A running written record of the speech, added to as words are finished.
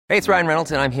Hey, it's Ryan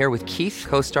Reynolds, and I'm here with Keith,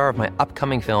 co-star of my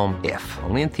upcoming film, If,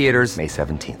 only in theaters May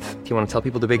 17th. Do you want to tell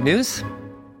people the big news?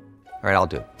 All right, I'll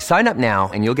do it. Sign up now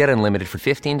and you'll get unlimited for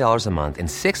 $15 a month and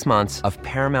 6 months of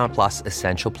Paramount Plus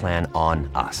Essential Plan on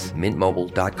us.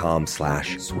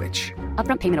 MintMobile.com/switch.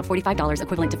 Upfront payment of $45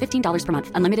 equivalent to $15 per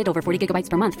month. Unlimited over 40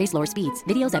 gigabytes per month. Face lower speeds.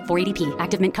 Videos at 480p.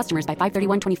 Active Mint customers by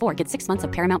 531.24 get 6 months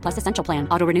of Paramount Plus Essential Plan.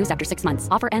 Auto renews after 6 months.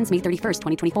 Offer ends May 31st,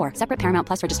 2024. Separate Paramount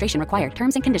Plus registration required.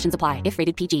 Terms and conditions apply if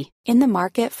rated PG. In the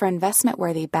market for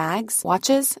investment-worthy bags,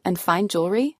 watches, and fine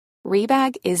jewelry,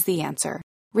 Rebag is the answer.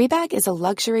 Rebag is a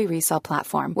luxury resale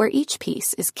platform where each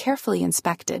piece is carefully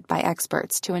inspected by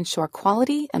experts to ensure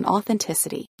quality and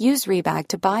authenticity. Use Rebag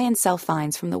to buy and sell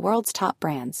finds from the world's top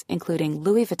brands, including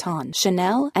Louis Vuitton,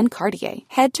 Chanel, and Cartier.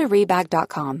 Head to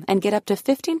Rebag.com and get up to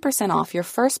 15% off your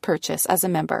first purchase as a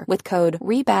member with code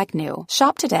REBAGNEW.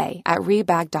 Shop today at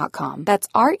Rebag.com. That's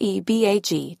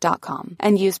REBAG.com.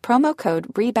 And use promo code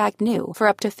REBAGNEW for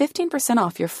up to 15%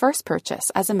 off your first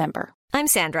purchase as a member. I'm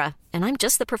Sandra, and I'm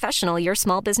just the professional your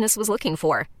small business was looking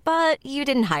for. But you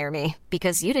didn't hire me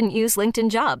because you didn't use LinkedIn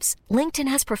Jobs. LinkedIn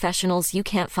has professionals you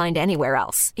can't find anywhere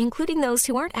else, including those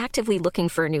who aren't actively looking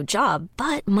for a new job,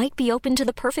 but might be open to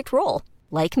the perfect role,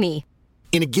 like me.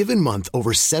 In a given month,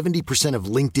 over 70% of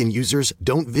LinkedIn users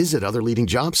don't visit other leading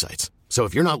job sites. So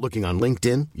if you're not looking on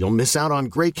LinkedIn, you'll miss out on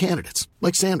great candidates,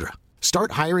 like Sandra.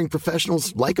 Start hiring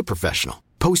professionals like a professional.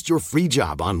 Post your free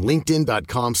job on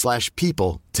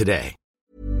linkedin.com/people today.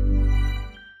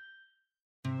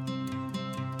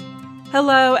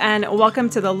 Hello, and welcome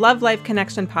to the Love Life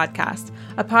Connection podcast,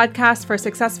 a podcast for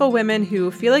successful women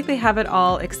who feel like they have it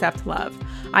all except love.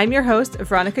 I'm your host,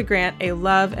 Veronica Grant, a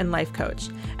love and life coach.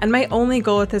 And my only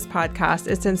goal with this podcast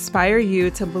is to inspire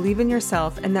you to believe in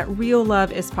yourself and that real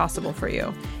love is possible for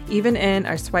you, even in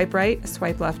our swipe right,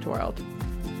 swipe left world.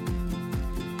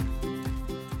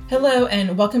 Hello,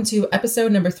 and welcome to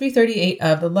episode number 338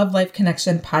 of the Love Life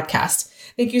Connection podcast.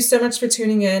 Thank you so much for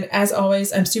tuning in. As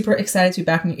always, I'm super excited to be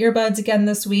back in your earbuds again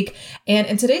this week. And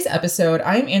in today's episode,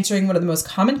 I'm answering one of the most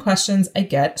common questions I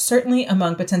get, certainly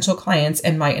among potential clients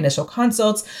in my initial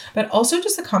consults, but also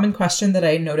just a common question that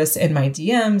I notice in my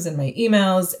DMs and my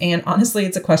emails. And honestly,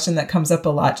 it's a question that comes up a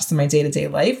lot just in my day-to-day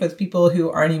life with people who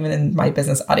aren't even in my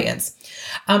business audience.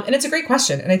 And it's a great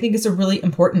question. And I think it's a really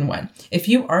important one. If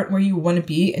you aren't where you want to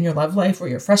be in your love life or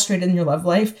you're frustrated in your love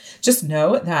life, just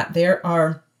know that there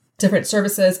are different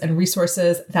services and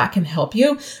resources that can help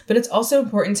you. But it's also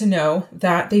important to know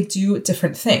that they do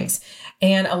different things.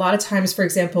 And a lot of times, for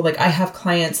example, like I have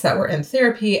clients that were in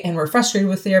therapy and were frustrated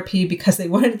with therapy because they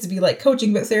wanted it to be like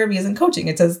coaching, but therapy isn't coaching.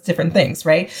 It does different things,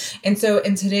 right? And so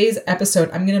in today's episode,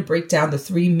 I'm going to break down the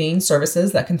 3 main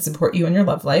services that can support you in your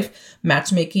love life: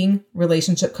 matchmaking,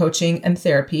 relationship coaching, and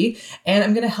therapy. And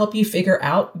I'm going to help you figure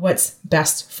out what's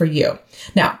best for you.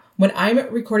 Now, when I'm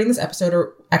recording this episode,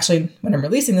 or actually when I'm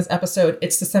releasing this episode,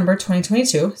 it's December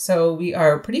 2022. So we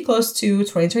are pretty close to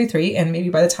 2023. And maybe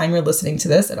by the time you're listening to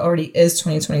this, it already is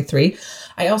 2023.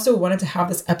 I also wanted to have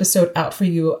this episode out for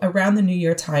you around the New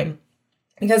Year time,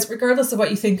 because regardless of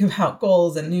what you think about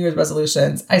goals and New Year's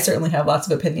resolutions, I certainly have lots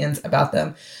of opinions about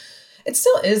them. It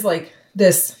still is like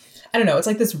this, I don't know, it's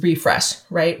like this refresh,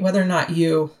 right? Whether or not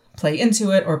you play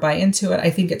into it or buy into it, I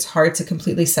think it's hard to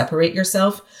completely separate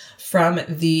yourself from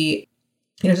the,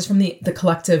 just from the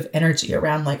collective energy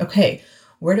around like, okay,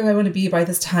 where do I want to be by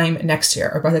this time next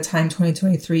year, or by the time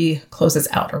 2023 closes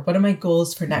out, or what are my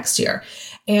goals for next year?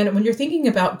 And when you're thinking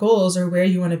about goals or where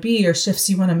you want to be or shifts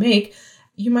you want to make,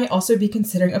 you might also be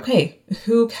considering, okay,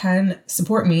 who can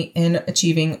support me in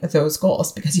achieving those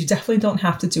goals? Because you definitely don't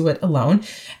have to do it alone.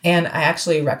 And I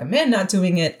actually recommend not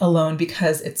doing it alone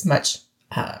because it's much,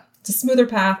 it's a smoother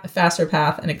path, a faster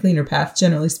path, and a cleaner path,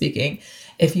 generally speaking,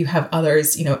 if you have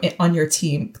others, on your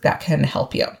team that can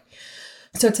help you.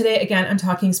 So today, again, I'm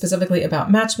talking specifically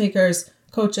about matchmakers,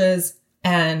 coaches,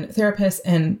 and therapists.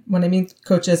 And when I mean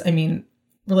coaches, I mean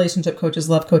relationship coaches,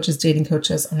 love coaches, dating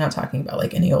coaches. I'm not talking about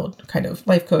like any old kind of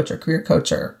life coach or career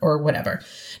coach or whatever.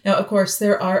 Now, of course,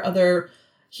 there are other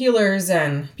healers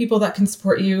and people that can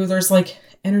support you. There's like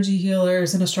energy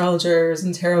healers and astrologers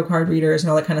and tarot card readers and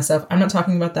all that kind of stuff. I'm not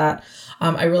talking about that.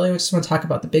 I really just want to talk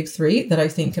about the big 3 that I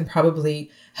think can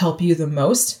probably help you the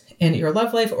most in your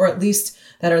love life, or at least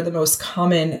that are the most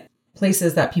common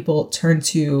places that people turn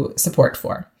to support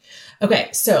for.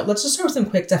 Okay, so let's just start with some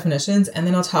quick definitions, and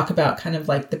then I'll talk about kind of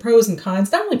like the pros and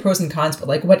cons, not only pros and cons, but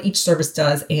like what each service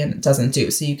does and doesn't do,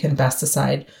 so you can best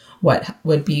decide what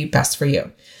would be best for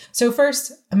you. So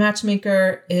first, a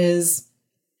matchmaker is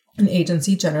an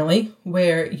agency generally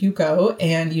where you go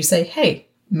and you say, hey,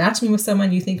 match me with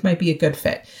someone you think might be a good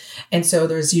fit. And so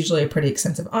there's usually a pretty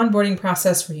extensive onboarding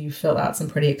process where you fill out some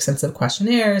pretty extensive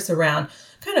questionnaires around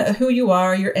kind of who you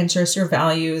are, your interests, your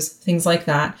values, things like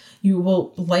that. You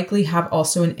will likely have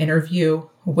also an interview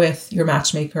with your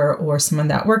matchmaker or someone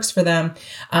that works for them.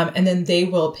 And then they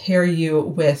will pair you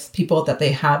with people that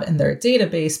they have in their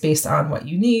database based on what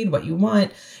you need, what you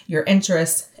want, your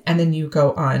interests. And then you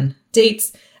go on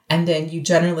dates. And then you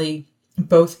generally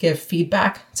both give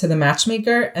feedback to the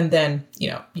matchmaker. And then,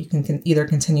 you can either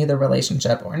continue the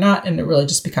relationship or not. And it really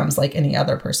just becomes like any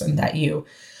other person that you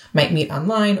might meet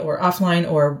online or offline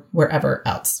or wherever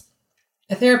else.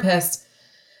 A therapist.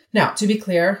 Now, to be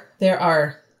clear, there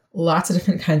are lots of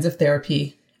different kinds of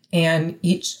therapy, and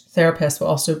each therapist will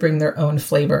also bring their own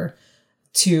flavor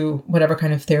to whatever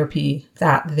kind of therapy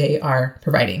that they are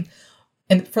providing.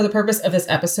 And for the purpose of this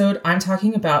episode, I'm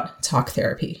talking about talk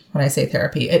therapy. When I say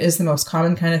therapy, it is the most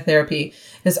common kind of therapy.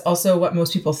 It is also what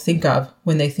most people think of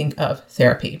when they think of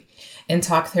therapy. In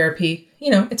talk therapy,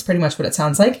 it's pretty much what it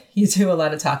sounds like. You do a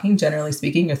lot of talking. Generally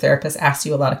speaking, your therapist asks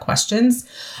you a lot of questions,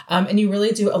 and you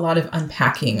really do a lot of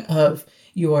unpacking of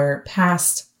your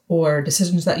past or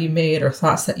decisions that you made or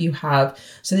thoughts that you have,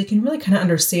 so they can really kind of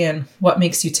understand what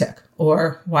makes you tick,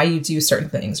 or why you do certain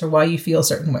things, or why you feel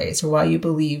certain ways, or why you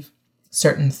believe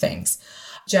certain things.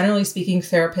 Generally speaking,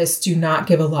 therapists do not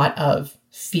give a lot of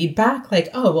feedback like,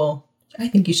 oh, well, I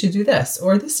think you should do this,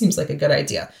 or this seems like a good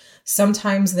idea.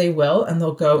 Sometimes they will, and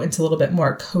they'll go into a little bit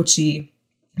more coachy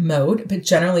mode. But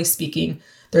generally speaking,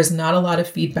 there's not a lot of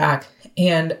feedback.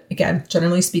 And again,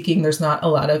 generally speaking, there's not a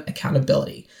lot of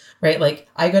accountability, right? Like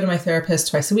I go to my therapist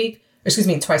twice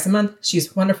a month.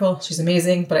 She's wonderful. She's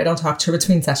amazing, but I don't talk to her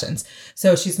between sessions.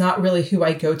 So she's not really who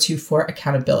I go to for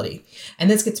accountability. And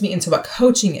this gets me into what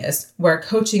coaching is, where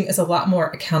coaching is a lot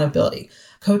more accountability.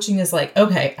 Coaching is like,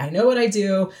 okay, I know what I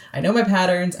do. I know my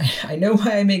patterns. I know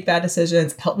why I make bad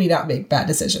decisions. Help me not make bad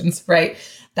decisions, right?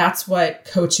 That's what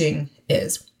coaching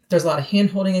is. There's a lot of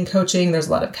hand-holding in coaching. There's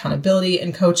a lot of accountability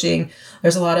in coaching.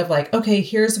 There's a lot of like, okay,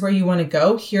 here's where you want to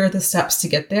go. Here are the steps to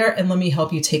get there. And let me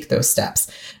help you take those steps.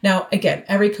 Now, again,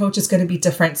 every coach is going to be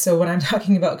different. So when I'm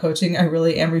talking about coaching, I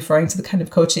really am referring to the kind of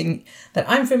coaching that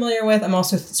I'm familiar with. I'm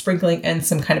also sprinkling in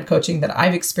some kind of coaching that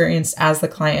I've experienced as the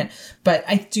client. But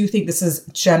I do think this is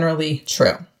generally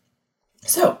true.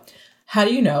 So how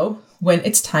do you know when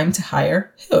it's time to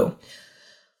hire who?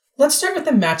 Let's start with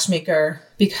the matchmaker,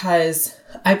 because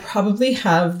I probably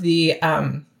have the,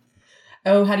 probably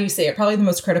the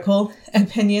most critical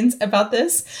opinions about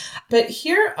this. But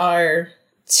here are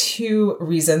two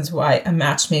reasons why a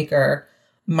matchmaker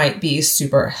might be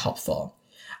super helpful.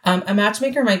 A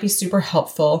matchmaker might be super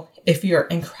helpful if you're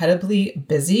incredibly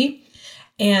busy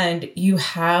and you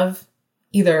have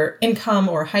either income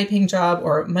or a high-paying job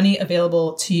or money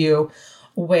available to you,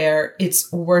 where it's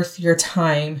worth your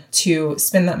time to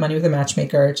spend that money with a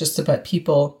matchmaker just to put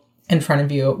people in front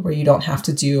of you where you don't have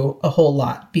to do a whole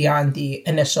lot beyond the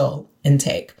initial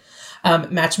intake.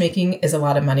 Matchmaking is a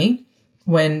lot of money.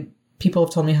 When people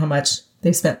have told me how much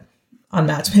they've spent on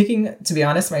matchmaking, to be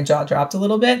honest, my jaw dropped a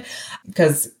little bit,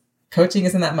 because coaching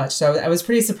isn't that much. So I was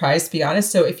pretty surprised, to be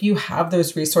honest. So if you have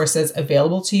those resources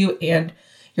available to you and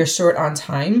you're short on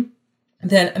time,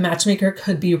 then a matchmaker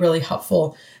could be really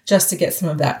helpful just to get some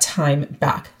of that time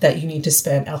back that you need to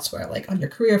spend elsewhere, like on your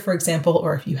career, for example,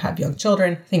 or if you have young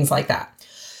children, things like that.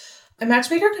 A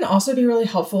matchmaker can also be really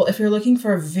helpful if you're looking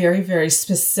for a very, very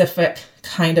specific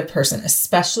kind of person,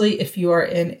 especially if you are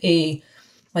in a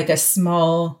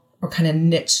small or kind of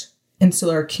niche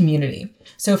insular community.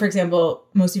 So for example,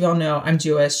 most of y'all know I'm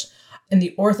Jewish. In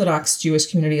the Orthodox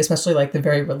Jewish community, especially like the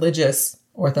very religious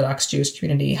Orthodox Jewish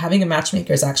community, having a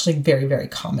matchmaker is actually very, very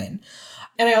common.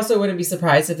 And I also wouldn't be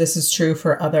surprised if this is true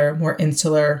for other more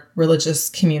insular religious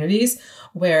communities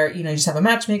where, you just have a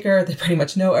matchmaker, they pretty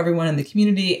much know everyone in the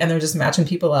community and they're just matching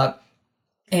people up.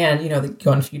 And, they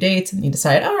go on a few dates and you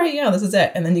decide, all right, yeah, this is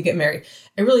it. And then you get married.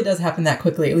 It really does happen that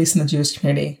quickly, at least in the Jewish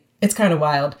community. It's kind of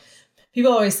wild.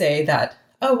 People always say that,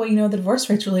 oh, well, the divorce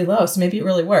rate's really low, so maybe it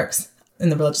really works in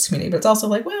the religious community, but it's also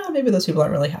like, well, maybe those people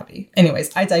aren't really happy.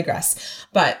 Anyways, I digress.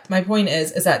 But my point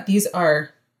is that these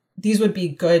would be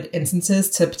good instances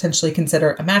to potentially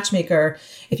consider a matchmaker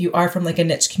if you are from like a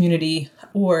niche community,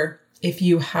 or if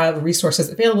you have resources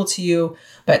available to you,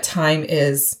 but time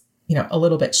is, a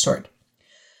little bit short.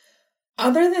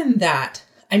 Other than that,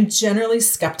 I'm generally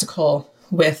skeptical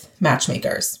with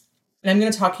matchmakers. And I'm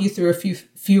going to talk you through a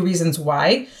few reasons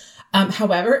why.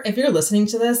 However, if you're listening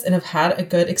to this and have had a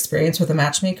good experience with a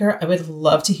matchmaker, I would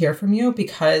love to hear from you,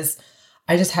 because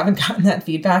I just haven't gotten that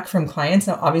feedback from clients.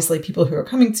 Now, obviously, people who are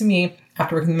coming to me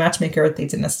after working with a matchmaker, they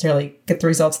didn't necessarily get the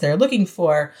results they're looking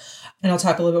for. And I'll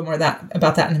talk a little bit more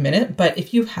about that in a minute. But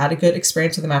if you've had a good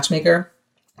experience with a matchmaker,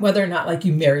 whether or not like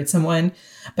you married someone,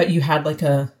 but you had like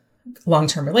a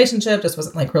long-term relationship, just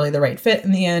wasn't like really the right fit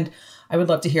in the end, I would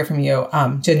love to hear from you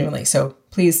genuinely. So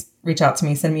please reach out to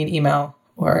me, send me an email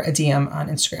or a DM on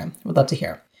Instagram. Would love to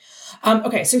hear.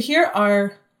 Okay, so here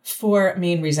are 4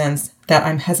 main reasons that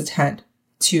I'm hesitant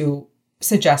to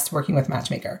suggest working with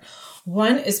Matchmaker.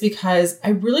 One is because I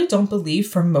really don't believe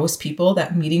for most people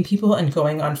that meeting people and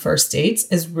going on first dates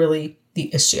is really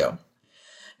the issue.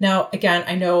 Now, again,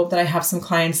 I know that I have some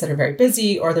clients that are very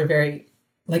busy or they're very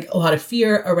like a lot of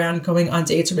fear around going on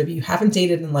dates, or maybe you haven't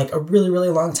dated in like a really, really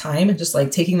long time and just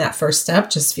like taking that first step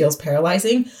just feels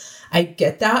paralyzing. I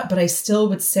get that, but I still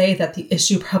would say that the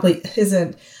issue probably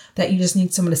isn't that you just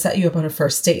need someone to set you up on a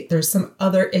first date. There's some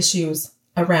other issues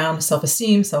around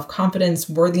self-esteem, self-confidence,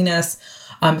 worthiness,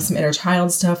 some inner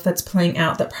child stuff that's playing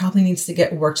out that probably needs to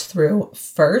get worked through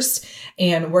first.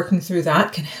 And working through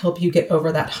that can help you get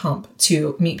over that hump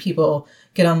to meet people,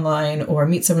 get online or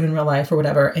meet someone in real life or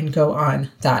whatever, and go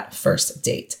on that first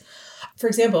date. For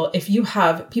example, if you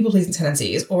have people-pleasing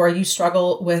tendencies, or you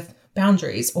struggle with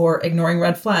boundaries or ignoring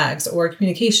red flags or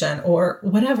communication or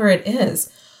whatever it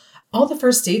is, all the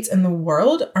first dates in the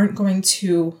world aren't going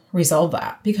to resolve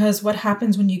that, because what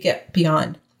happens when you get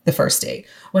beyond the first date?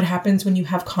 What happens when you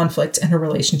have conflict in a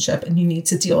relationship and you need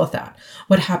to deal with that?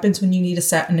 What happens when you need to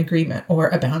set an agreement or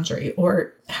a boundary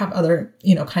or have other,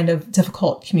 kind of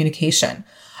difficult communication?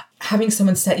 Having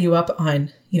someone set you up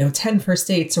on, 10 first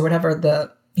dates or whatever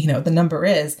the number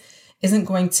isn't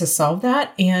going to solve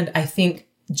that. And I think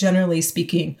generally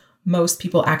speaking, most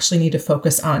people actually need to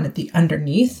focus on the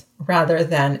underneath rather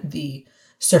than the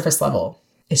surface level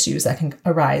issues that can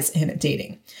arise in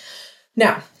dating.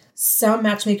 Now, some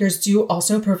matchmakers do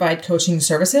also provide coaching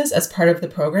services as part of the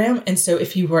program. And so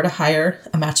if you were to hire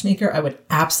a matchmaker, I would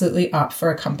absolutely opt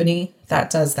for a company that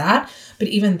does that. But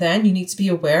even then, you need to be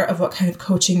aware of what kind of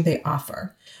coaching they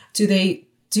offer. Do they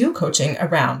do coaching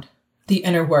around the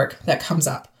inner work that comes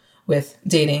up with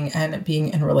dating and being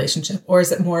in a relationship? Or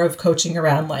is it more of coaching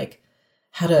around like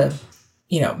how to,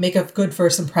 make a good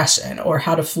first impression, or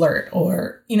how to flirt,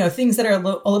 or, things that are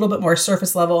a little bit more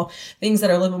surface level, things that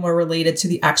are a little bit more related to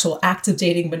the actual act of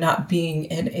dating, but not being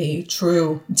in a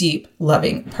true, deep,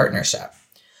 loving partnership.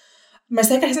 My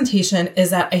second hesitation is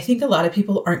that I think a lot of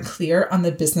people aren't clear on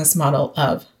the business model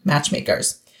of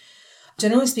matchmakers.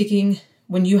 Generally speaking,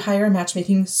 when you hire a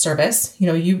matchmaking service,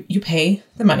 you pay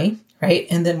the money, right?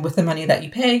 And then with the money that you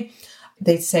pay,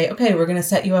 they say, okay, we're going to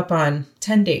set you up on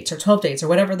 10 dates or 12 dates or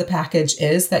whatever the package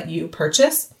is that you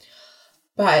purchase.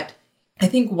 But I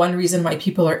think one reason why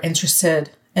people are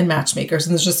interested in matchmakers,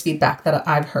 and there's just feedback that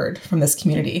I've heard from this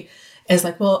community, is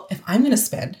like, well, if I'm going to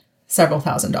spend several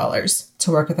 $1,000s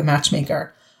to work with a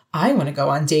matchmaker, I want to go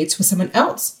on dates with someone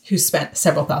else who spent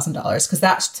several $1,000s, because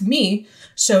that to me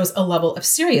shows a level of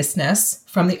seriousness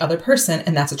from the other person,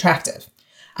 and that's attractive.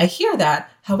 I hear that.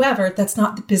 However, that's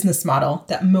not the business model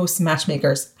that most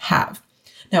matchmakers have.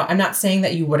 Now, I'm not saying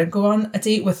that you wouldn't go on a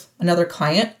date with another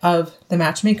client of the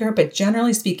matchmaker, but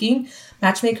generally speaking,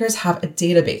 matchmakers have a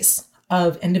database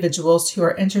of individuals who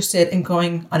are interested in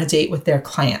going on a date with their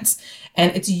clients.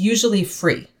 And it's usually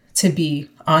free to be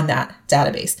on that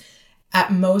database.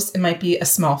 At most, it might be a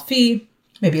small fee,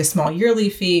 maybe a small yearly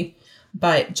fee,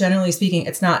 but generally speaking,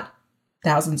 it's not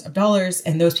thousands of dollars,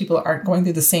 and those people aren't going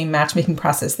through the same matchmaking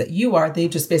process that you are. They've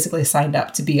just basically signed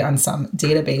up to be on some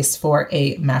database for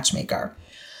a matchmaker.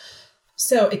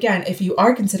 So again, if you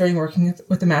are considering working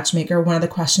with a matchmaker, one of the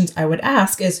questions I would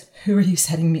ask is, who are you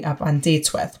setting me up on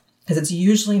dates with? Because it's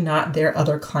usually not their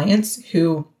other clients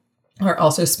who are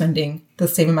also spending the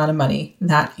same amount of money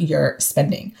that you're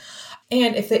spending.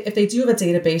 And if they do have a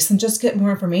database, then just get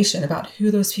more information about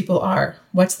who those people are.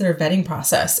 What's their vetting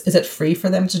process? Is it free for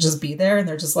them to just be there and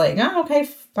they're just like, oh, okay,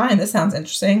 fine, this sounds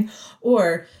interesting?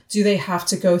 Or do they have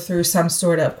to go through some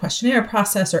sort of questionnaire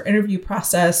process or interview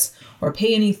process or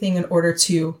pay anything in order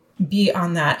to be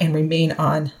on that and remain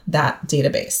on that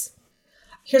database?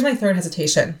 Here's my third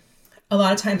hesitation. A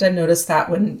lot of times I've noticed that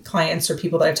when clients or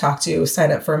people that I've talked to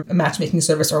sign up for a matchmaking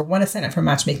service or want to sign up for a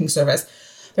matchmaking service,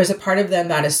 there's a part of them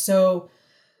that is so,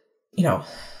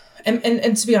 and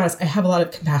to be honest, I have a lot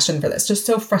of compassion for this, just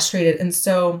so frustrated and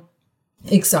so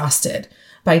exhausted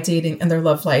by dating and their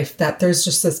love life that there's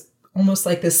just this almost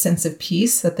like this sense of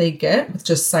peace that they get with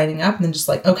just signing up and then just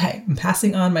like, okay, I'm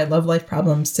passing on my love life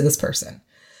problems to this person,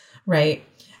 right?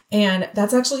 And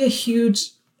that's actually a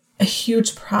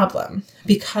huge problem,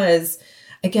 because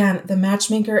again, the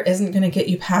matchmaker isn't going to get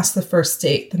you past the first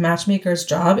date. The matchmaker's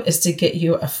job is to get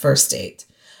you a first date,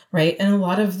 right? And a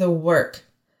lot of the work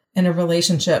in a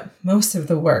relationship, most of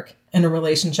the work in a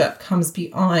relationship comes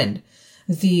beyond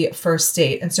the first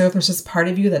date. And so if there's this part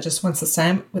of you that just wants to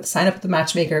sign up with the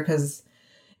matchmaker, because,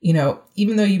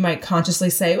 even though you might consciously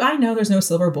say, well, I know there's no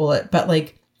silver bullet, but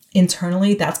like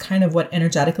internally, that's kind of what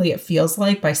energetically it feels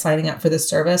like by signing up for this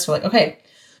service. We're like, okay,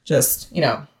 just,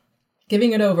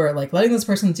 giving it over, like letting this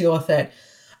person deal with it.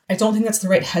 I don't think that's the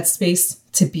right headspace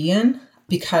to be in,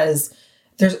 because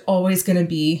there's always going to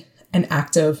be an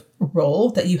active role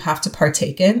that you have to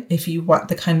partake in if you want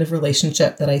the kind of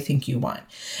relationship that I think you want.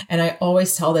 And I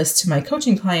always tell this to my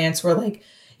coaching clients, where like,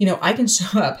 I can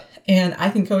show up and I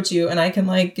can coach you and I can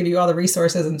like give you all the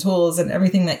resources and tools and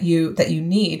everything that you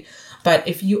need. But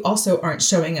if you also aren't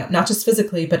showing up, not just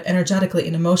physically, but energetically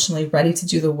and emotionally ready to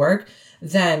do the work,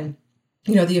 then,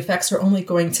 the effects are only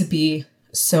going to be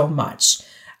so much.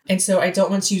 And so I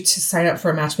don't want you to sign up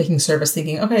for a matchmaking service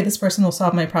thinking, okay, this person will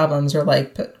solve my problems, or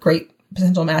like put great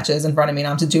potential matches in front of me and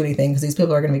I don't have to do anything because these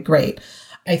people are going to be great.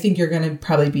 I think you're going to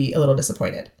probably be a little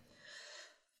disappointed.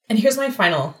 And here's my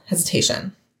final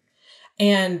hesitation.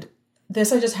 And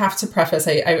this I just have to preface.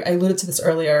 I alluded to this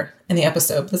earlier in the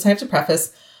episode, but this I have to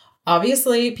preface.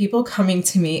 Obviously, people coming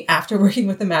to me after working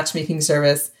with a matchmaking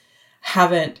service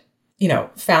haven't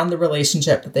found the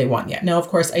relationship that they want yet. Now, of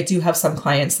course, I do have some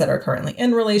clients that are currently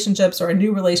in relationships or in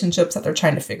new relationships that they're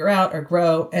trying to figure out or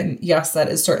grow. And yes, that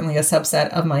is certainly a subset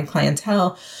of my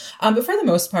clientele. But for the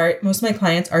most part, most of my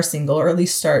clients are single, or at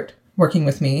least start working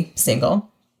with me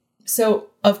single.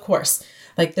 So of course,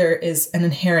 like there is an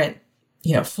inherent,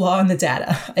 flaw in the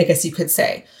data, I guess you could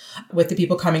say, with the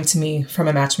people coming to me from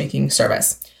a matchmaking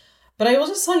service. But I will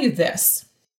just tell you this.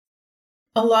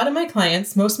 A lot of my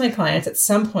clients, most of my clients at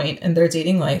some point in their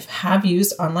dating life have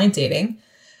used online dating.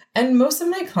 And most of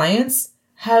my clients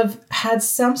have had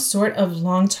some sort of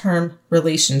long-term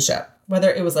relationship, whether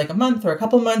it was like a month or a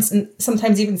couple months, and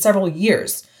sometimes even several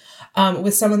years,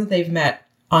 with someone that they've met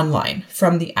online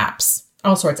from the apps,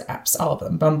 all sorts of apps, all of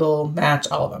them, Bumble, Match,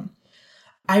 all of them.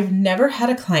 I've never had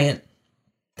a client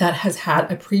that has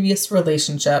had a previous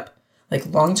relationship, like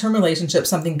long-term relationship,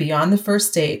 something beyond the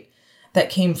first date, that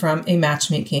came from a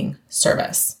matchmaking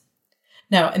service.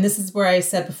 Now, and this is where I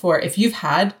said before, if you've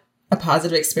had a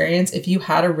positive experience, if you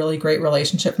had a really great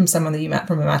relationship from someone that you met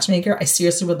from a matchmaker, I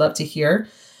seriously would love to hear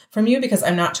from you, because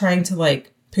I'm not trying to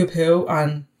like poo-poo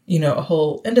on, a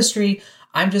whole industry.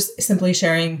 I'm just simply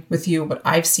sharing with you what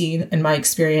I've seen in my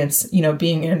experience,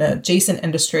 being in an adjacent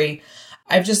industry.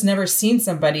 I've just never seen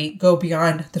somebody go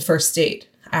beyond the first date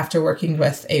after working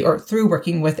with through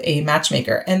working with a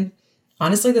matchmaker. And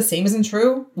honestly, the same isn't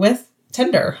true with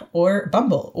Tinder or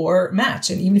Bumble or Match.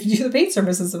 And even if you do the paid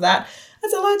services of that,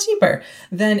 that's a lot cheaper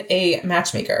than a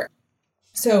matchmaker.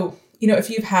 So, if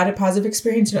you've had a positive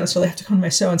experience, you don't necessarily have to come to my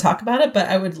show and talk about it, but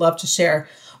I would love to share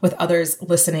with others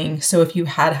listening. So if you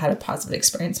had a positive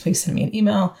experience, please send me an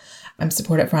email. I'm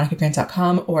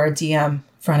support@veronicagrant.com, or DM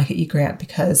Veronica E. Grant,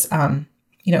 because,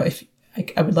 if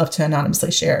I would love to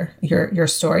anonymously share your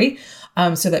story,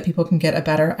 so that people can get a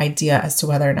better idea as to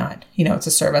whether or not, it's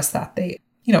a service that they,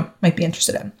 might be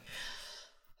interested in.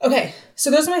 Okay,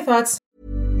 so those are my thoughts.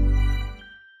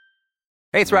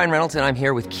 Hey, it's Ryan Reynolds, and I'm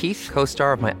here with Keith,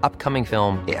 co-star of my upcoming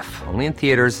film, If, only in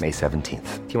theaters May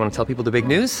 17th. Do you want to tell people the big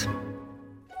news?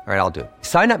 All right, I'll do it.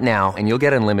 Sign up now and you'll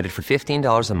get unlimited for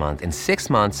 $15 a month and 6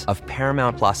 months of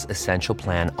Paramount Plus Essential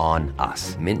Plan on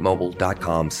us.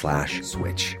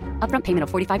 MintMobile.com/switch. Upfront payment of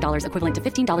 $45 equivalent to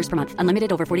 $15 per month.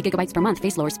 Unlimited over 40 gigabytes per month.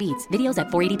 Face lower speeds. Videos at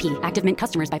 480p. Active Mint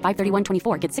customers by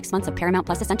 531.24 get 6 months of Paramount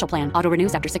Plus Essential Plan. Auto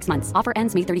renews after 6 months. Offer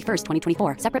ends May 31st,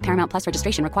 2024. Separate Paramount Plus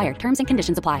registration required. Terms and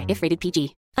conditions apply if rated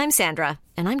PG. I'm Sandra,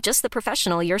 and I'm just the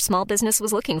professional your small business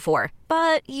was looking for.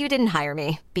 But you didn't hire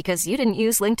me because you didn't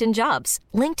use LinkedIn Jobs.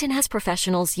 LinkedIn has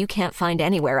professionals you can't find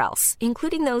anywhere else,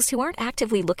 including those who aren't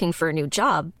actively looking for a new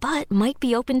job, but might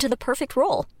be open to the perfect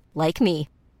role, like me.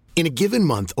 In a given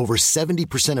month, over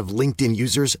 70% of LinkedIn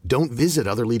users don't visit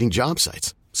other leading job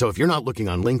sites. So if you're not looking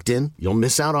on LinkedIn, you'll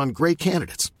miss out on great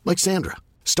candidates like Sandra.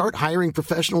 Start hiring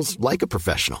professionals like a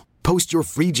professional. Post your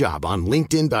free job on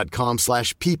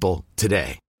linkedin.com/people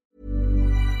today.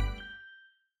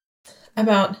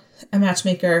 About a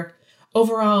matchmaker.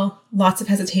 Overall, lots of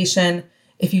hesitation.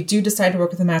 If you do decide to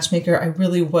work with a matchmaker, I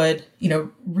really would,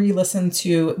 re-listen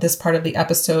to this part of the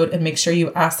episode and make sure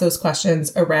you ask those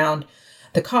questions around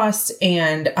the cost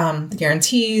and the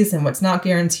guarantees and what's not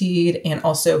guaranteed, and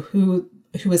also who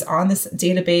is on this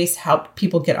database, how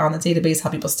people get on the database, how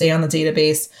people stay on the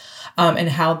database, and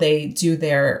how they do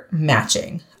their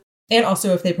matching. And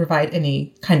also if they provide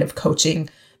any kind of coaching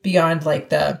beyond like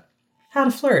the how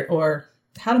to flirt or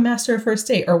how to master a first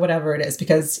date or whatever it is.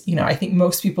 Because, I think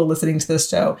most people listening to this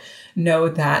show know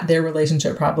that their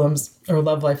relationship problems or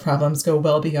love life problems go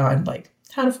well beyond like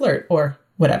how to flirt or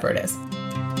whatever it is.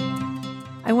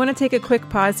 I want to take a quick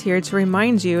pause here to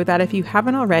remind you that if you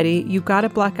haven't already, you've got to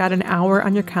block out an hour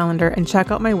on your calendar and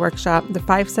check out my workshop, The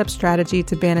 5-Step Strategy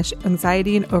to Banish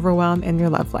Anxiety and Overwhelm in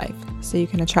Your Love Life, so you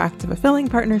can attract a fulfilling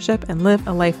partnership and live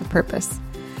a life of purpose.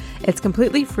 It's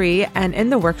completely free, and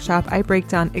in the workshop, I break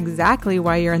down exactly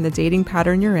why you're in the dating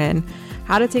pattern you're in,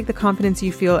 how to take the confidence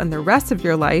you feel in the rest of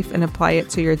your life and apply it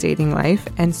to your dating life,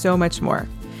 and so much more.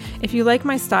 If you like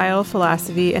my style,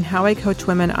 philosophy, and how I coach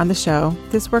women on the show,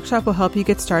 this workshop will help you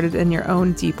get started in your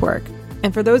own deep work.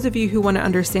 And for those of you who want to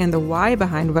understand the why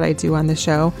behind what I do on the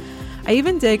show, I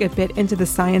even dig a bit into the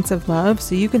science of love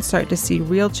so you can start to see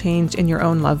real change in your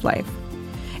own love life.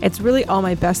 It's really all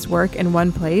my best work in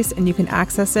one place, and you can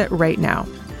access it right now.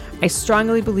 I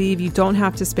strongly believe you don't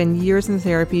have to spend years in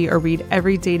therapy or read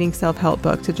every dating self-help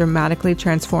book to dramatically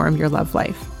transform your love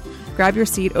life. Grab your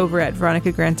seat over at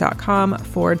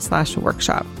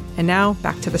veronicagrant.com/workshop. And now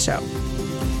back to the show.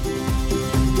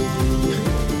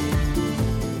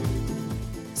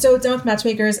 So done with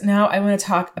matchmakers. Now I want to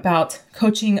talk about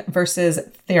coaching versus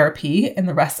therapy in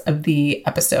the rest of the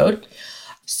episode.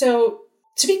 So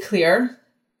to be clear,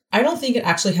 I don't think it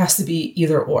actually has to be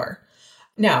either or.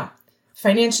 Now,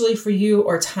 financially for you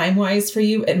or time-wise for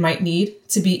you, it might need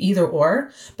to be either or,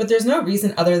 but there's no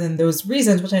reason other than those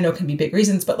reasons, which I know can be big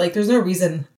reasons, but like there's no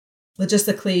reason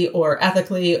logistically or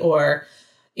ethically or,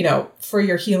 for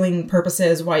your healing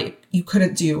purposes why you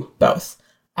couldn't do both.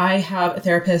 I have a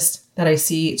therapist that I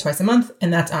see twice a month,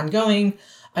 and that's ongoing.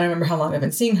 I don't remember how long I've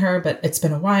been seeing her, but it's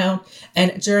been a while.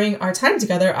 And during our time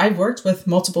together, I've worked with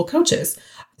multiple coaches.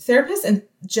 Therapists and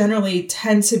generally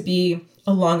tend to be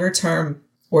a longer term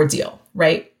ordeal,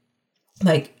 right?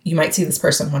 Like you might see this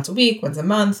person once a week, once a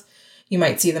month. You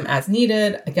might see them as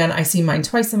needed. Again, I see mine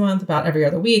twice a month, about every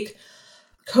other week.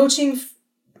 Coaching,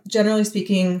 generally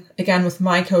speaking, again, with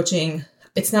my coaching,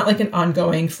 it's not like an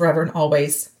ongoing forever and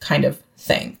always kind of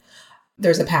thing.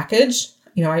 There's a package.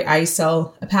 I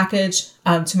sell a package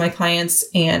to my clients,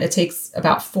 and it takes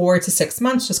about 4 to 6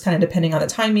 months, just kind of depending on the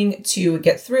timing to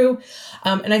get through.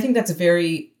 And I think that's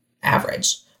very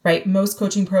average. Right? Most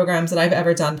coaching programs that I've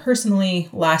ever done personally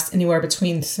last anywhere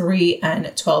between 3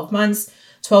 and 12 months.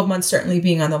 12 months certainly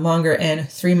being on the longer end,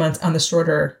 3 months on the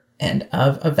shorter end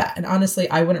of that. And honestly,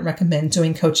 I wouldn't recommend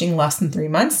doing coaching less than 3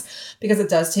 months because it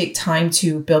does take time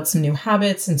to build some new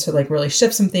habits and to like really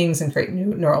shift some things and create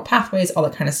new neural pathways, all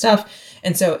that kind of stuff.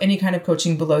 And so any kind of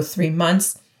coaching below 3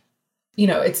 months,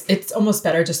 it's almost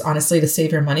better just honestly to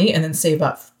save your money and then save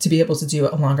up to be able to do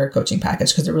a longer coaching package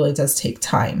because it really does take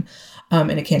time.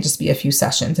 And it can't just be a few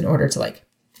sessions in order to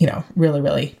really,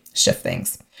 really shift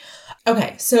things.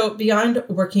 Okay. So beyond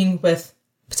working with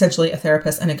potentially a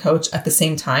therapist and a coach at the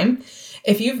same time,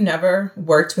 if you've never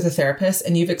worked with a therapist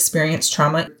and you've experienced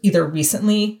trauma either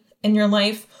recently in your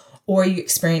life or you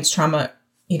experienced trauma,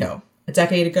 a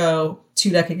decade ago, 2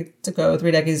 decades ago,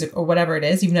 3 decades ago, or whatever it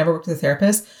is, you've never worked with a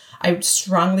therapist, I would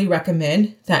strongly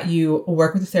recommend that you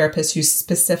work with a therapist who's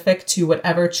specific to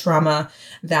whatever trauma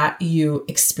that you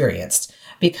experienced.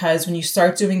 Because when you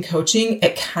start doing coaching,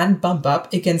 it can bump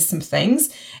up against some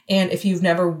things. And if you've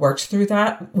never worked through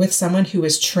that with someone who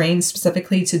is trained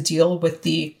specifically to deal with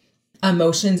the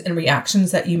emotions and reactions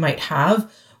that you might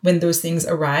have when those things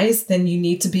arise, then you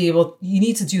need to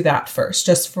do that first,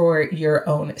 just for your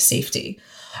own safety.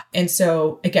 And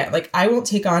so again, I won't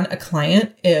take on a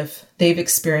client if they've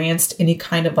experienced any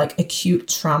kind of acute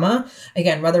trauma,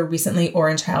 again, whether recently or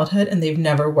in childhood, and they've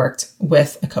never worked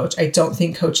with a coach. I don't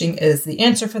think coaching is the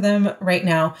answer for them right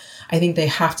now. I think they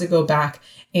have to go back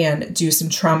and do some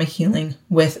trauma healing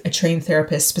with a trained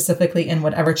therapist, specifically in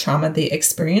whatever trauma they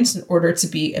experienced, in order to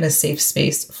be in a safe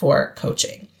space for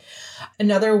coaching.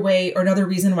 Another way or another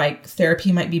reason why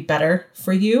therapy might be better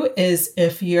for you is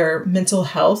if your mental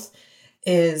health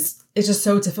is just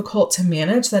so difficult to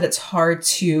manage that it's hard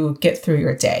to get through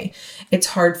your day. It's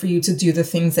hard for you to do the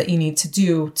things that you need to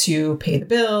do to pay the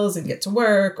bills and get to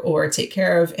work or take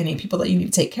care of any people that you need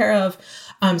to take care of.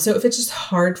 So if it's just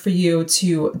hard for you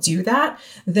to do that,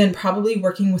 then probably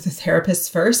working with a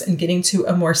therapist first and getting to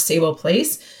a more stable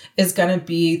place is going to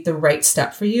be the right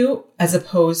step for you as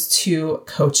opposed to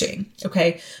coaching.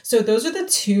 Okay. So those are the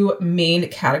two main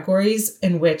categories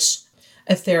in which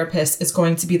a therapist is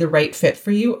going to be the right fit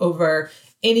for you over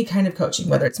any kind of coaching,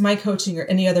 whether it's my coaching or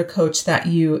any other coach that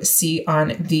you see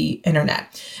on the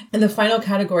internet. And the final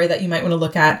category that you might want to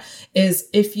look at is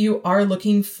if you are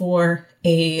looking for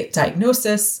a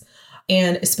diagnosis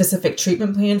and a specific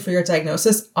treatment plan for your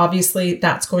diagnosis, obviously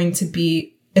that's going to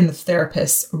be in the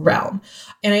therapist realm.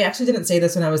 And I actually didn't say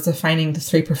this when I was defining the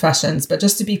three professions, but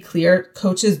just to be clear,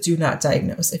 coaches do not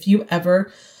diagnose. If you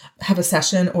ever have a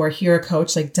session or hear a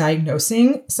coach like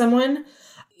diagnosing someone,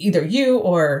 either you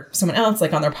or someone else,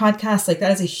 like on their podcast, like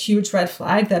that is a huge red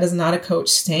flag. That is not a coach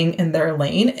staying in their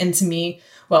lane. And to me,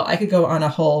 well, I could go on a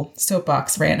whole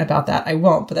soapbox rant about that. I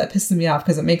won't, but that pisses me off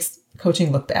because it makes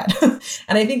coaching look bad.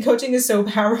 And I think coaching is so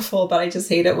powerful, but I just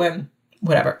hate it when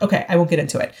whatever. Okay, I won't get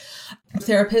into it.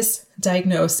 Therapists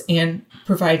diagnose and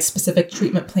provide specific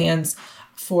treatment plans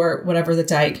for whatever the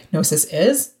diagnosis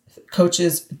is.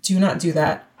 Coaches do not do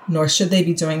that, nor should they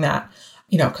be doing that,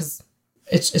 because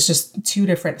it's just two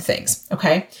different things.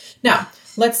 Okay. Now,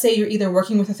 let's say you're either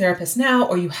working with a therapist now,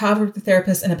 or you have worked with a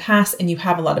therapist in the past and you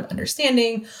have a lot of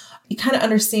understanding. You kind of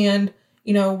understand,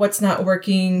 what's not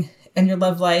working in your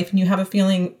love life, and you have a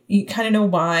feeling, you kind of know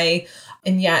why,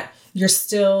 and yet you're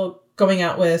still going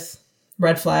out with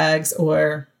red flags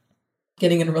or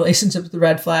getting in a relationship with the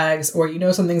red flags, or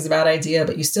something's a bad idea,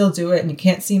 but you still do it and you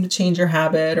can't seem to change your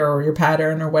habit or your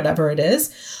pattern or whatever it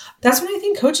is. That's when I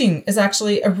think coaching is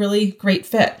actually a really great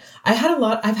fit. I've had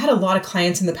a lot of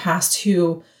clients in the past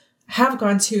who have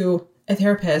gone to a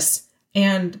therapist,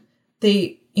 and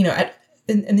they,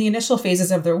 in the initial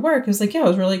phases of their work, it was like, yeah, it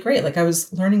was really great. Like I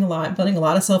was learning a lot, building a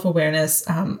lot of self-awareness,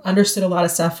 understood a lot of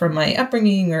stuff from my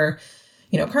upbringing or,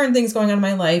 current things going on in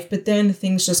my life. But then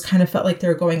things just kind of felt like they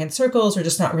were going in circles or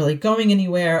just not really going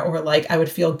anywhere. Or like I would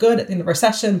feel good at the end of our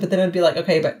session, but then it'd be like,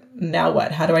 okay, but now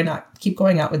what? How do I not keep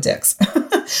going out with dicks?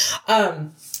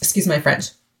 Excuse my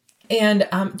French. And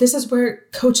this is where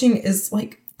coaching is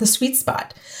like the sweet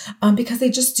spot, because they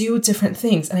just do different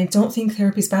things. And I don't think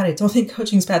therapy is bad. I don't think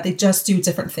coaching is bad. They just do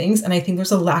different things. And I think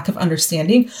there's a lack of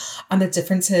understanding on the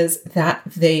differences that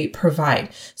they provide.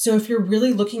 So if you're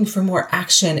really looking for more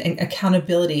action and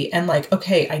accountability and like,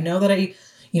 okay, I know that I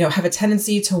have a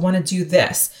tendency to want to do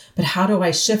this, but how do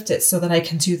I shift it so that I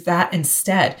can do that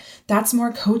instead? That's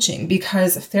more coaching,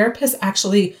 because therapists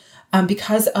actually,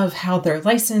 because of how they're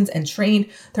licensed and trained,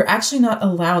 they're actually not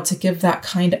allowed to give that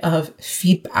kind of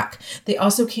feedback. They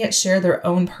also can't share their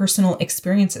own personal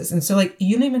experiences. And so like,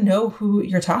 you don't even know who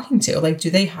you're talking to. Like, do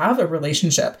they have a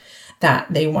relationship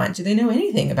that they want? Do they know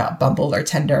anything about Bumble or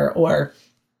Tinder or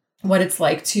what it's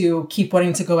like to keep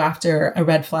wanting to go after a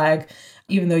red flag,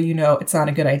 even though it's not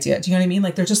a good idea? Do you know what I mean?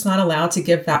 Like they're just not allowed to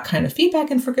give that kind of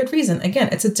feedback, and for good reason. Again,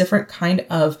 it's a different kind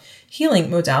of healing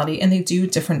modality and they do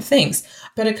different things.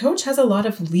 But a coach has a lot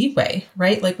of leeway,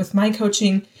 right? Like with my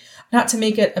coaching, not to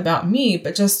make it about me,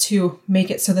 but just to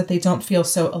make it so that they don't feel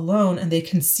so alone and they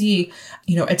can see,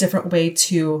 a different way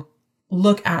to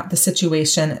look at the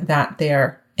situation that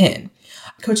they're in.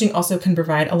 Coaching also can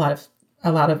provide a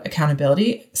lot of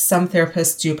accountability. Some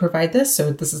therapists do provide this.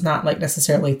 So this is not like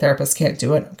necessarily therapists can't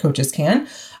do it, coaches can.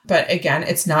 But again,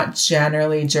 it's not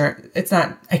generally,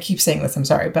 I keep saying this, I'm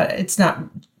sorry, but it's not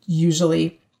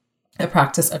usually a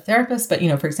practice of therapists. But,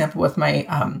 for example, with my,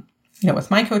 with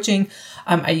my coaching,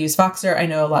 I use Voxer. I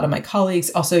know a lot of my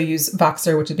colleagues also use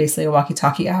Voxer, which is basically a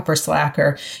walkie-talkie app, or Slack,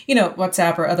 or,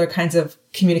 WhatsApp, or other kinds of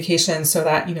communication, so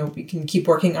that, we can keep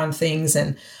working on things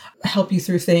and help you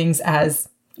through things as,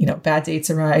 bad dates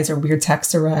arise or weird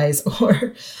texts arise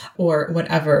or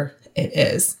whatever it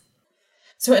is.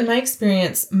 So in my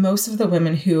experience, most of the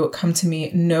women who come to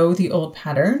me know the old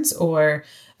patterns or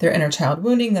their inner child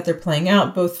wounding that they're playing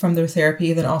out, both from their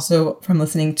therapy, then also from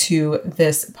listening to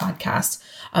this podcast.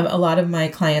 A lot of my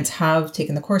clients have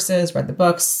taken the courses, read the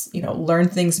books,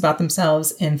 learned things about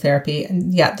themselves in therapy,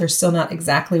 and yet they're still not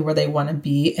exactly where they want to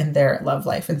be in their love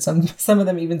life. And some of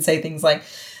them even say things like,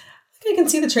 I can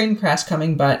see the train crash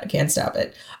coming, but I can't stop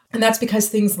it. And that's because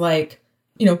things like,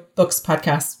 books,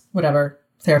 podcasts, whatever,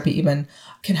 therapy even,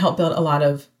 can help build a lot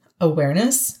of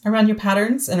awareness around your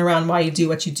patterns and around why you do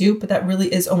what you do. But that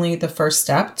really is only the first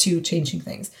step to changing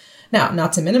things. Now,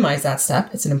 not to minimize that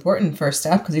step, it's an important first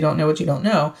step because you don't know what you don't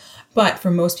know. But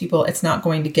for most people, it's not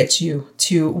going to get you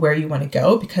to where you want to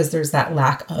go because there's that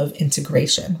lack of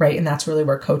integration, right? And that's really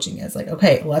where coaching is. Like,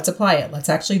 okay, let's apply it. Let's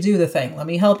actually do the thing. Let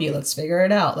me help you. Let's figure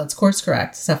it out. Let's course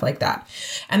correct, stuff like that.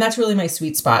 And that's really my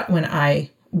sweet spot when I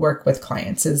work with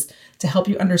clients, is to help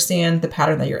you understand the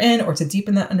pattern that you're in, or to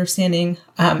deepen that understanding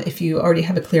if you already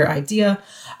have a clear idea,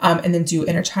 and then do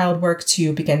inner child work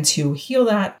to begin to heal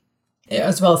that,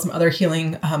 as well as some other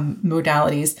healing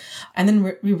modalities. And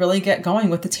then we really get going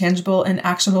with the tangible and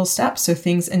actionable steps, so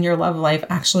things in your love life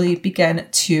actually begin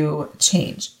to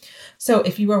change. So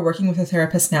if you are working with a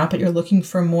therapist now, but you're looking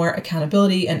for more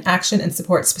accountability and action and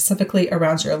support specifically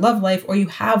around your love life, or you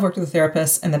have worked with a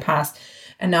therapist in the past,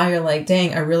 and now you're like,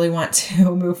 dang, I really want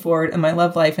to move forward in my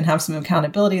love life and have some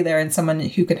accountability there and someone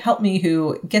who can help me,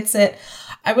 who gets it,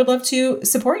 I would love to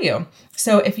support you.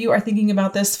 So if you are thinking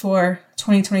about this for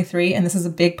 2023, and this is a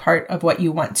big part of what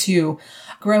you want to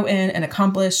grow in and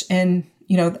accomplish in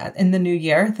the new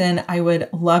year, then I would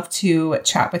love to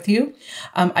chat with you.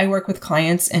 I work with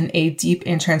clients in a deep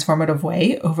and transformative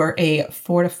way over a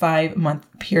 4 to 5 month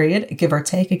period, give or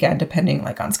take, again, depending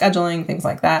on scheduling, things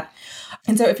like that.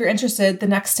 And so if you're interested, the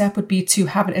next step would be to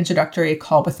have an introductory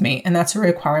call with me. And that's a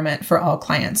requirement for all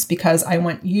clients because I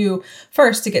want you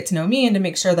first to get to know me and to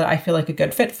make sure that I feel like a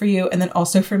good fit for you. And then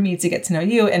also for me to get to know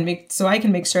you and so I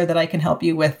can make sure that I can help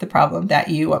you with the problem that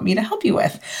you want me to help you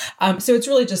with. So it's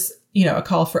really just a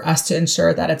call for us to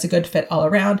ensure that it's a good fit all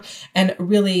around. And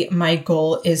really my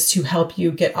goal is to help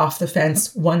you get off the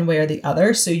fence one way or the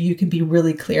other. So you can be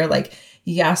really clear, like,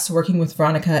 yes, working with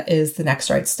Veronica is the next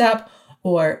right step,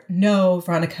 or no,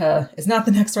 Veronica is not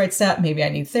the next right step. Maybe I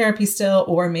need therapy still,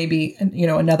 or maybe,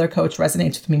 another coach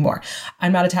resonates with me more.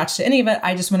 I'm not attached to any of it.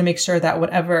 I just want to make sure that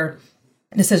whatever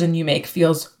decision you make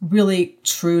feels really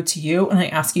true to you. And I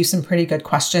ask you some pretty good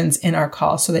questions in our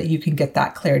call so that you can get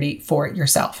that clarity for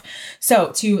yourself. So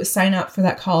to sign up for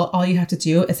that call, all you have to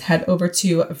do is head over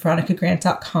to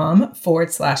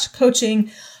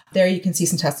veronicagrant.com/coaching. There you can see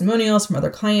some testimonials from other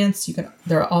clients.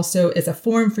 There also is a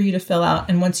form for you to fill out.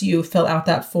 And once you fill out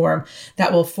that form,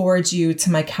 that will forward you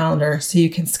to my calendar so you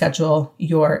can schedule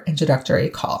your introductory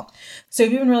call. So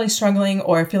if you've been really struggling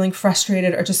or feeling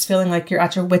frustrated or just feeling like you're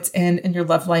at your wit's end in your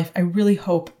love life, I really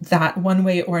hope that one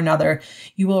way or another,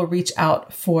 you will reach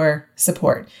out for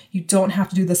support. You don't have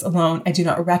to do this alone. I do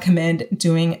not recommend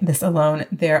doing this alone.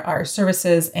 There are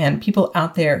services and people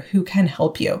out there who can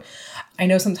help you. I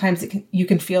know sometimes you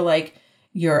can feel like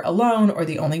you're alone or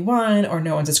the only one, or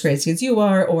no one's as crazy as you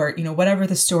are, or, whatever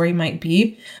the story might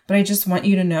be. But I just want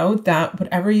you to know that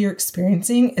whatever you're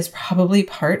experiencing is probably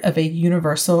part of a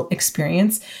universal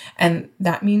experience. And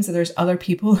that means that there's other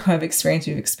people who have experienced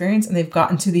what you've experienced and they've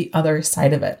gotten to the other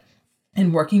side of it.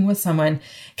 And working with someone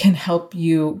can help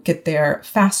you get there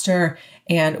faster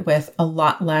and with a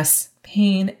lot less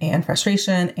pain and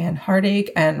frustration and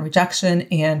heartache and rejection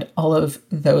and all of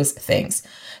those things.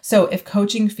 So if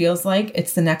coaching feels like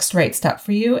it's the next right step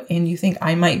for you and you think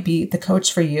I might be the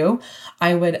coach for you,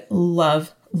 I would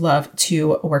love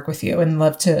to work with you and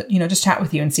love to, just chat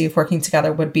with you and see if working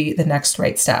together would be the next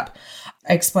right step.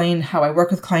 I explain how I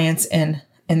work with clients in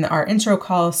our intro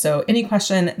call. So any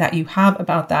question that you have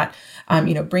about that,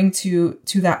 bring to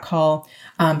that call.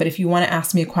 But if you want to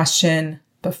ask me a question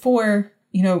before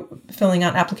filling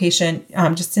out an application,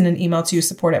 just send an email to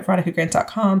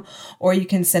support@veronicagrant.com, or you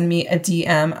can send me a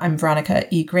DM. I'm Veronica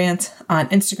E. Grant on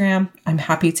Instagram. I'm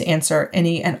happy to answer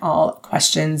any and all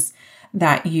questions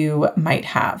that you might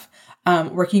have.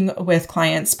 Working with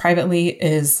clients privately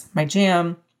is my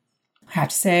jam. I have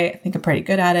to say, I think I'm pretty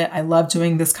good at it. I love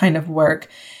doing this kind of work.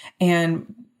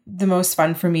 And the most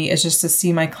fun for me is just to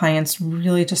see my clients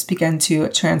really just begin to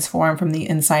transform from the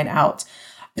inside out.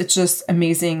 It's just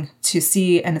amazing to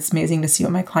see, and it's amazing to see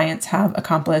what my clients have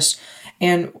accomplished.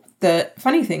 And the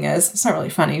funny thing is, it's not really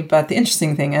funny, but the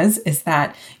interesting thing is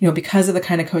that, because of the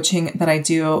kind of coaching that I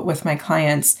do with my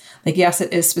clients, like, yes,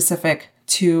 it is specific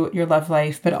to your love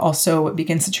life, but also what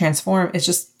begins to transform is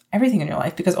just everything in your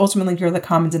life, because ultimately you're the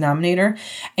common denominator.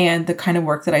 And the kind of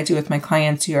work that I do with my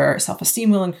clients, your self-esteem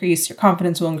will increase, your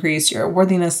confidence will increase, your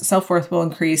worthiness, self-worth will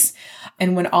increase.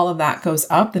 And when all of that goes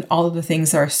up, then all of the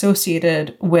things that are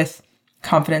associated with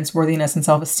confidence, worthiness, and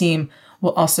self-esteem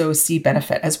will also see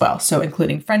benefit as well. So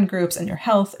including friend groups and your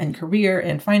health and career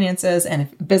and finances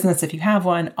and business, if you have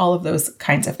one, all of those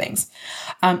kinds of things.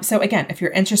 So again, if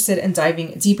you're interested in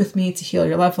diving deep with me to heal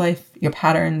your love life, your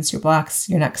patterns, your blocks,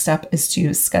 your next step is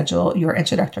to schedule your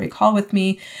introductory call with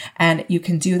me. And you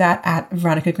can do that at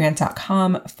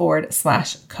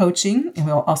veronicagrant.com/coaching. And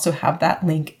we'll also have that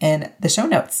link in the show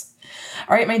notes.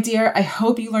 All right, my dear, I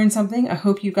hope you learned something. I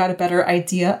hope you got a better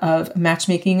idea of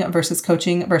matchmaking versus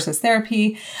coaching versus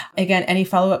therapy. Again, any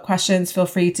follow-up questions, feel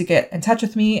free to get in touch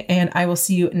with me, and I will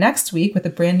see you next week with a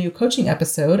brand new coaching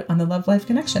episode on the Love Life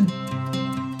Connection.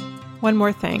 One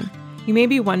more thing. You may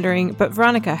be wondering, but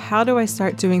Veronica, how do I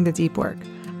start doing the deep work?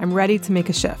 I'm ready to make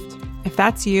a shift. If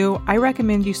that's you, I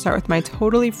recommend you start with my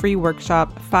totally free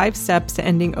workshop, 5 Steps to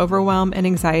Ending Overwhelm and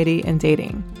Anxiety in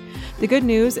Dating. The good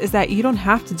news is that you don't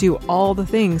have to do all the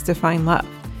things to find love.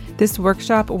 This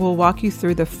workshop will walk you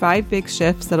through the 5 big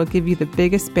shifts that'll give you the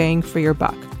biggest bang for your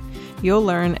buck. You'll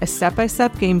learn a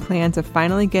step-by-step game plan to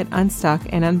finally get unstuck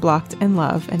and unblocked in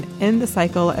love and end the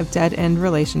cycle of dead-end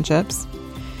relationships.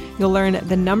 You'll learn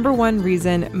the number 1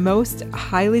 reason most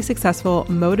highly successful,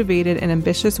 motivated, and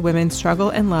ambitious women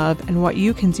struggle in love and what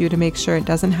you can do to make sure it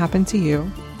doesn't happen to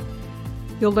you.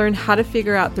 You'll learn how to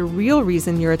figure out the real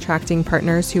reason you're attracting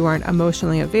partners who aren't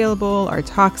emotionally available, are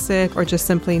toxic, or just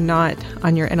simply not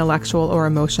on your intellectual or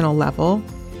emotional level.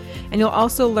 And you'll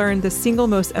also learn the single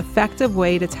most effective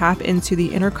way to tap into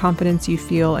the inner confidence you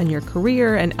feel in your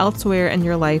career and elsewhere in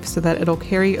your life so that it'll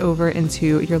carry over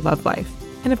into your love life.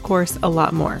 And of course, a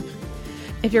lot more.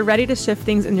 If you're ready to shift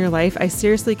things in your life, I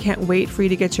seriously can't wait for you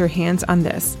to get your hands on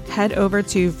this. Head over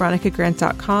to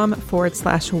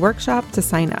veronicagrant.com/workshop to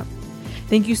sign up.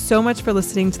 Thank you so much for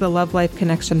listening to the Love Life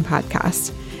Connection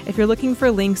podcast. If you're looking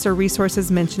for links or resources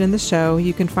mentioned in the show,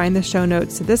 you can find the show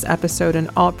notes to this episode and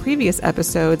all previous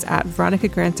episodes at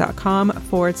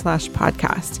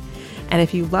veronicagrant.com/podcast. And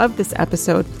if you love this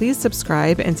episode, please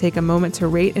subscribe and take a moment to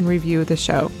rate and review the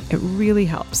show. It really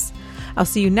helps. I'll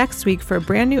see you next week for a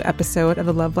brand new episode of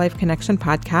the Love Life Connection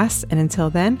podcast. And until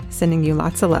then, sending you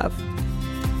lots of love.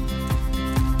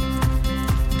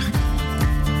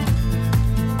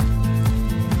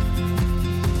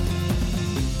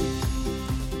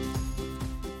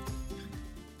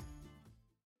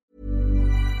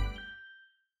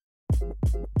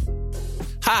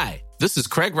 Hi, this is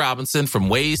Craig Robinson from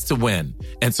Ways to Win,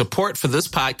 and support for this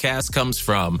podcast comes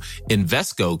from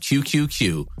Invesco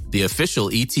QQQ, the official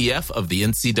ETF of the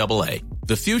NCAA.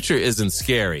 The future isn't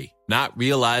scary. Not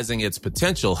realizing its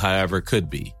potential, however, could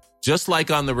be. Just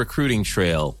like on the recruiting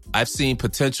trail, I've seen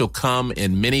potential come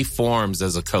in many forms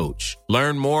as a coach.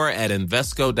 Learn more at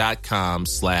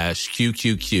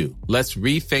Invesco.com/QQQ. Let's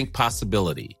rethink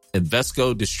possibility.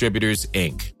 Invesco Distributors,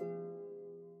 Inc.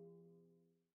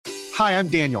 Hi, I'm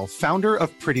Daniel, founder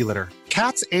of Pretty Litter.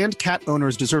 Cats and cat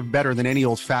owners deserve better than any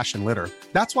old-fashioned litter.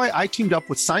 That's why I teamed up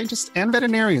with scientists and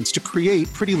veterinarians to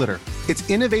create Pretty Litter. Its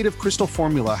innovative crystal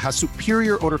formula has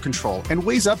superior odor control and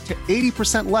weighs up to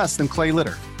 80% less than clay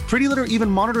litter. Pretty Litter even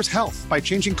monitors health by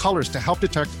changing colors to help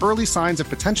detect early signs of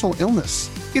potential illness.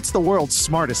 It's the world's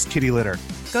smartest kitty litter.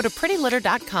 Go to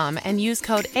prettylitter.com and use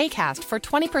code ACAST for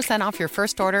 20% off your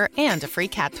first order and a free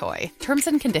cat toy. Terms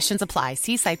and conditions apply.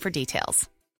 See site for details.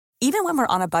 Even when we're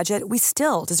on a budget, we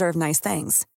still deserve nice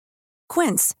things.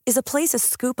 Quince is a place to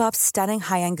scoop up stunning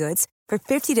high-end goods for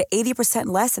 50 to 80%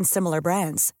 less than similar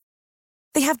brands.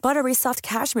 They have buttery soft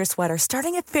cashmere sweaters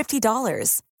starting at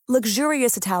 $50,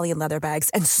 luxurious Italian leather bags,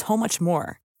 and so much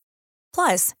more.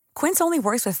 Plus, Quince only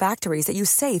works with factories that use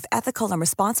safe, ethical, and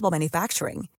responsible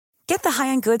manufacturing. Get the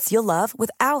high-end goods you'll love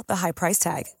without the high price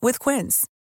tag with Quince.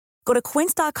 Go to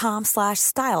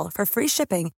quince.com/style for free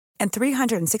shipping and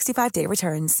 365-day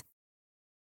returns.